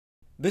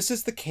This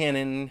is the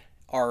Canon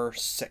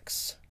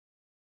R6.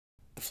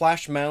 The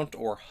flash mount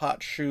or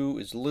hot shoe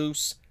is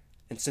loose,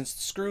 and since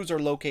the screws are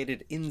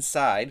located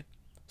inside,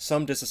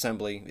 some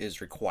disassembly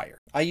is required.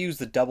 I use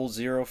the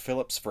 00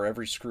 Phillips for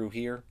every screw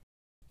here.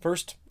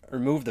 First,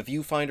 remove the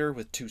viewfinder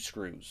with 2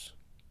 screws.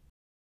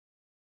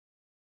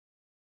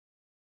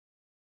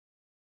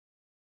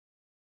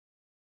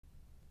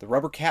 The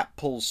rubber cap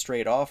pulls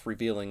straight off,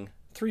 revealing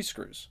 3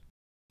 screws.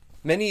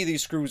 Many of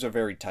these screws are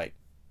very tight,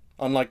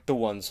 unlike the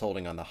ones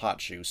holding on the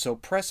hot shoe, so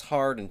press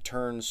hard and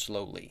turn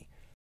slowly.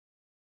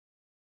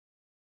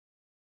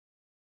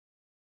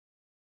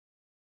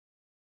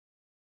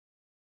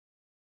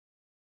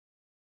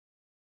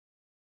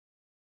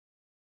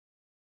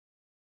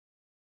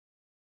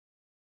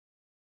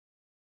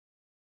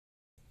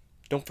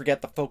 Don't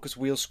forget the focus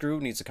wheel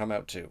screw needs to come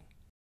out too.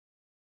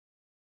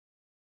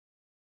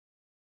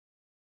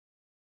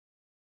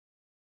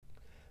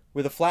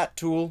 With a flat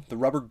tool, the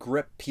rubber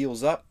grip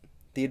peels up.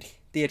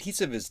 The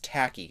adhesive is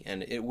tacky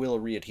and it will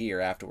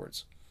readhere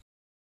afterwards.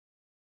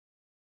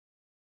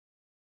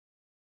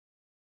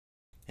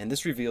 And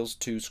this reveals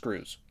 2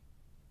 screws.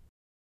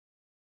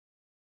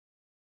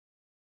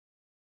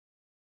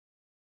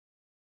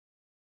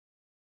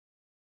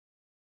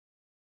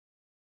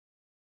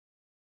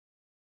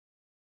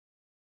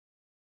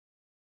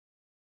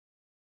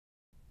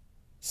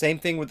 Same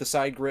thing with the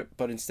side grip,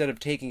 but instead of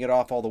taking it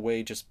off all the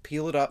way, just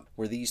peel it up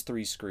where these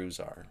 3 screws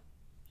are.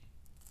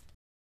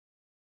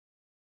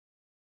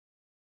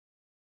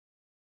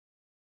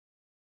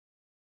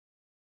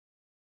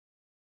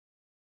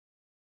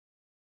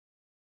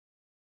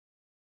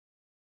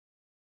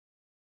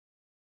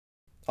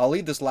 I'll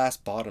leave this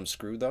last bottom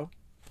screw though.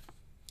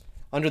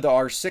 Under the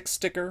R6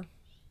 sticker,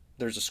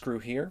 there's a screw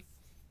here.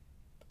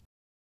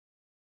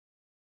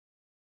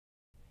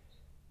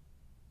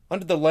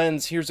 Under the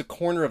lens, here's a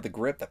corner of the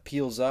grip that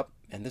peels up,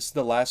 and this is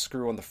the last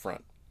screw on the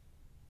front.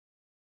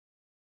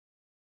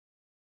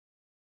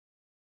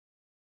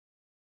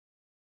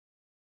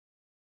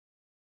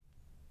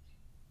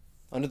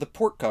 Under the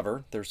port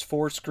cover, there's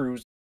 4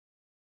 screws.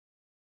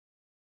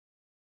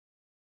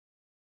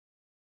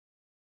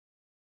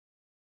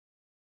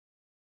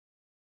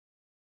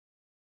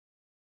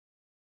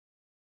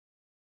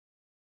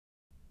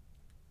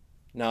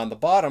 Now on the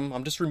bottom,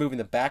 I'm just removing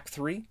the back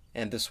 3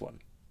 and this one.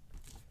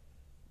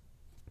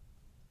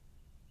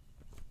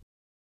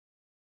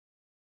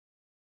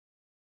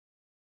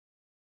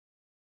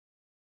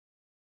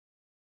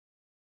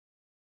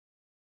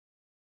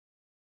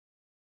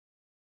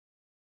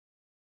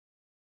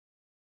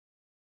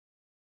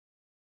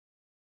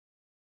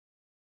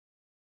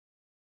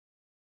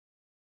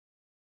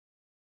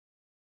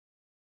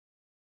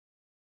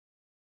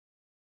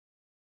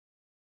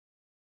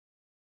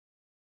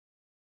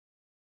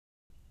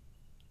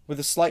 With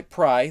a slight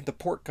pry, the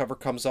port cover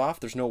comes off.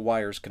 There's no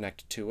wires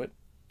connected to it.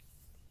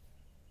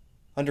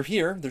 Under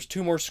here, there's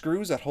 2 more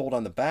screws that hold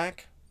on the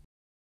back.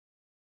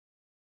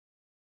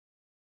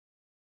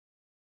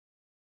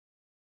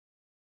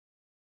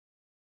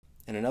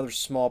 And another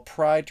small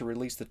pry to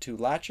release the 2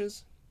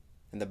 latches,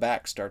 and the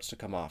back starts to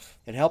come off.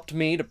 It helped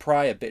me to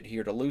pry a bit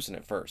here to loosen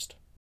it first.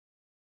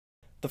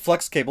 The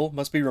flex cable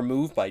must be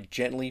removed by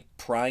gently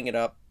prying it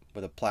up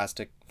with a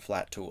plastic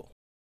flat tool.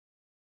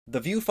 The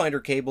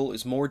viewfinder cable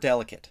is more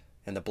delicate,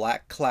 and the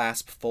black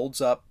clasp folds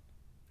up,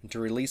 and to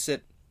release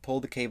it, pull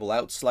the cable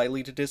out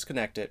slightly to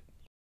disconnect it,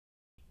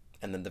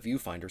 and then the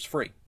viewfinder's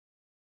free.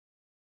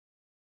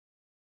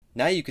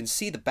 Now you can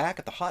see the back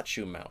of the hot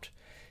shoe mount.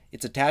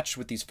 It's attached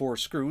with these 4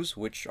 screws,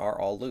 which are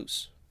all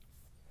loose.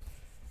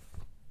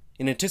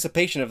 In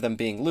anticipation of them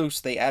being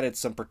loose, they added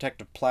some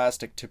protective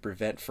plastic to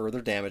prevent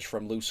further damage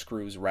from loose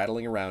screws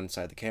rattling around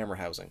inside the camera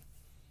housing.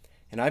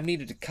 And I've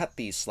needed to cut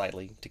these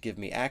slightly to give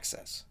me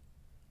access.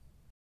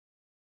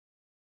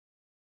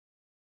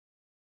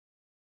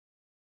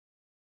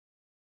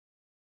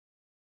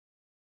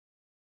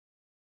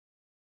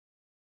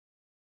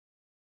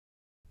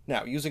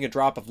 Now, using a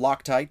drop of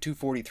Loctite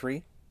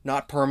 243,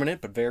 not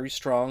permanent but very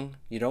strong,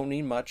 you don't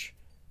need much,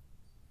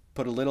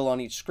 put a little on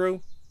each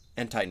screw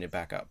and tighten it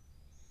back up.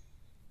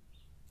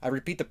 I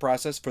repeat the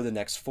process for the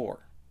next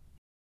 4.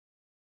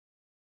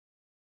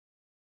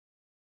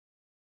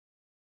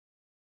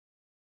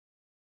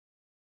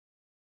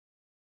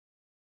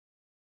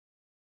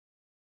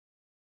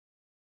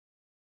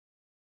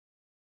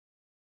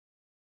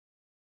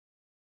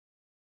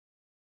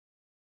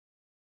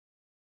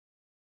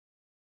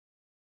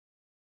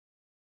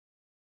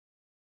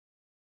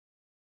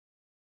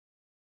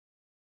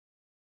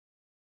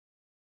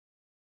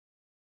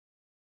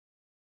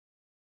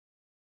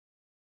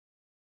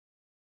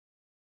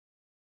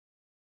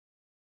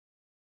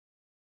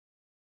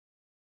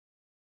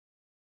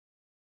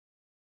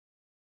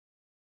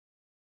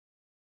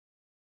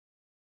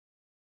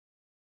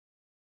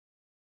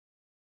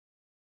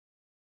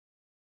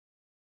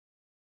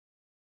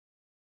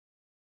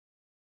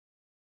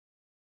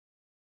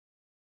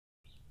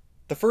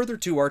 The further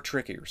 2 are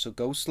trickier, so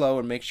go slow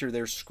and make sure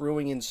they're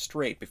screwing in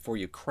straight before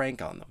you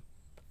crank on them.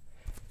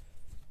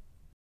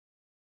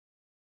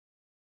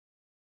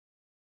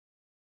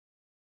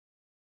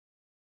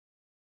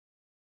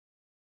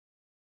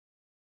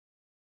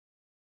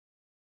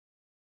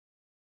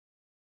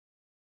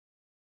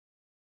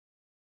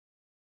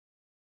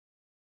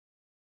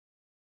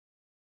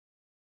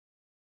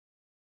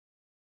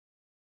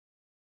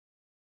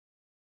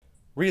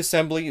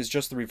 Reassembly is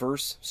just the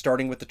reverse,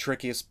 starting with the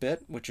trickiest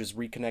bit, which is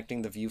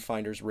reconnecting the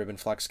viewfinder's ribbon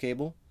flex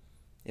cable.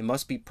 It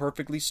must be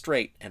perfectly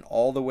straight and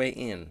all the way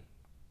in,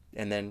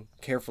 and then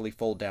carefully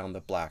fold down the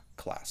black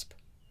clasp.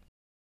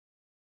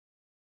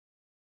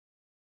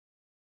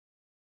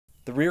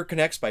 The rear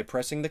connects by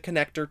pressing the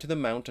connector to the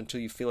mount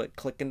until you feel it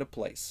click into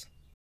place.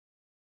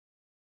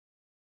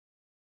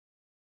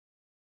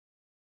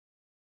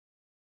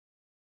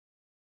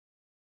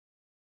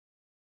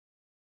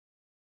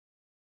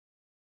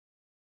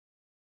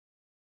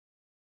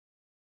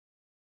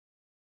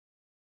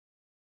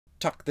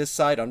 Tuck this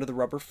side under the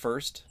rubber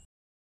first,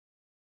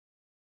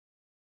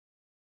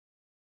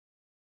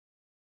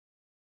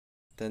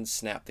 then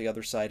snap the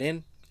other side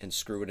in and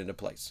screw it into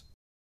place.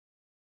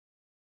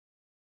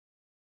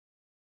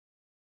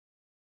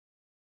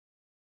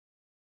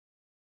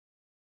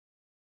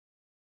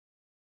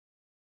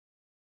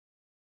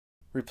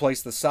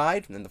 Replace the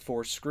side and the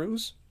 4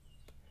 screws.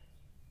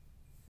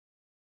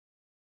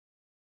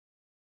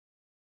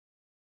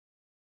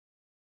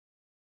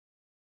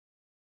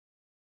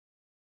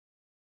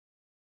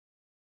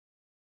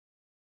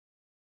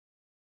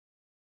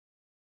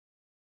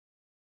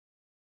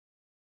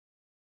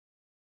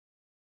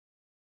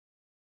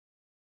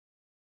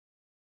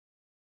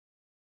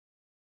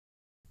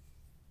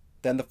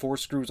 Then the 4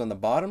 screws on the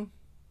bottom.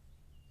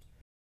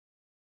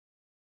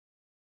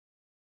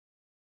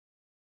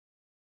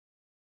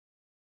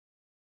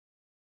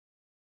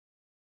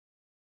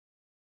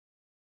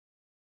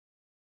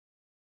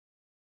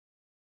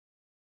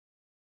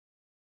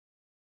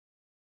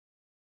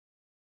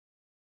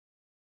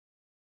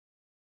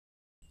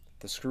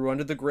 The screw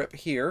under the grip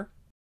here.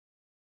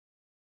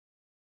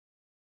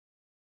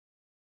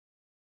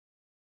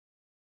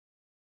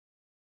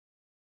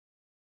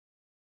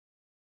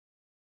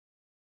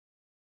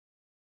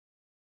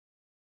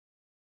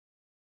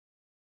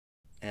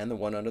 And the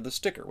one under the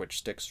sticker, which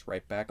sticks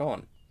right back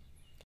on.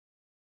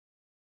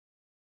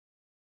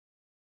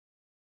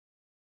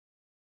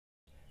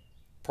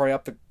 Pry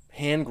up the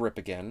hand grip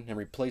again and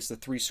replace the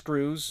 3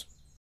 screws,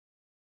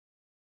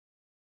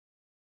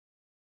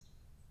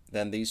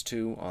 then these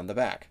 2 on the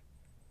back.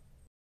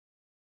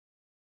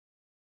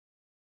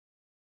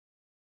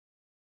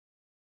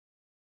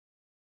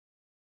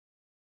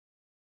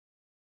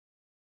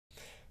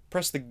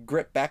 Press the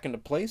grip back into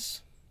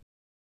place.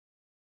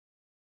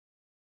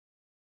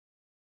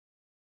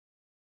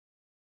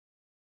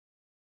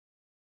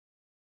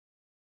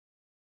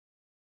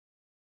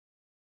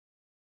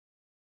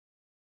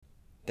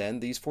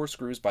 Then these 4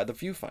 screws by the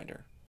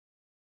viewfinder.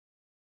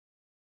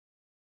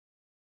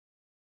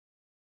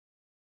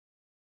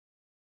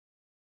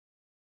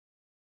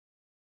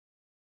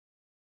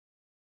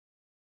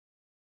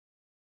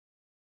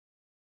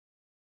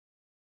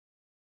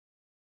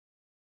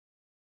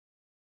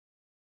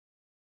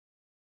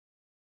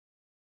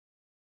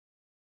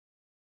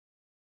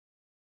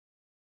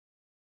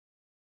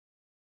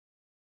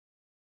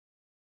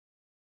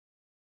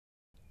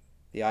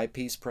 The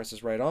eyepiece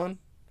presses right on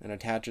and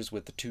attaches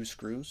with the 2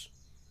 screws.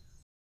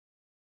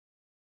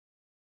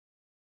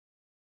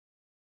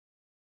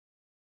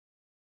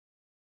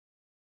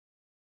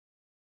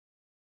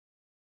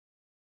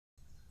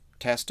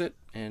 Test it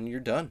and you're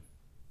done.